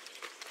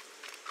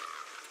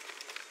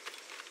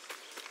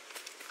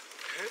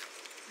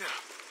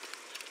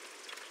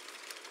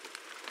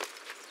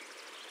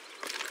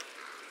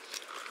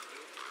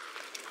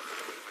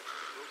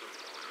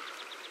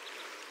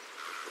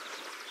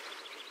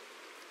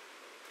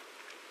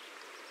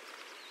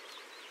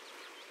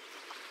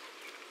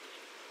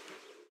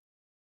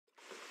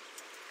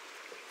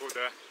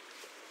 Куда?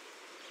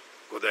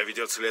 Куда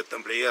ведет след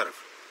тамплиеров?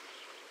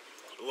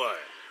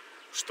 Лая,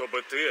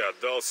 чтобы ты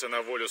отдался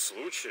на волю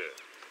случая?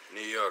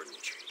 Не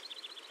ерничай.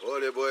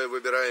 Поле боя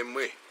выбираем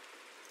мы.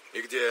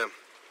 И где,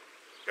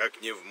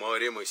 как не в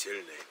море, мы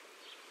сильны.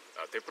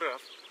 А ты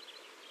прав.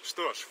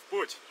 Что ж, в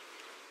путь.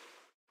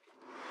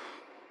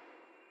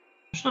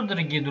 Ну что,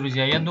 дорогие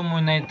друзья, я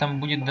думаю, на этом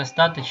будет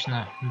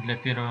достаточно для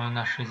первой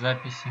нашей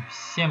записи.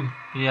 Всем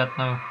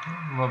приятного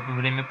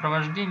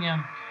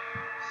времяпровождения.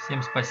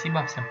 Всем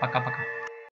спасибо, всем пока-пока.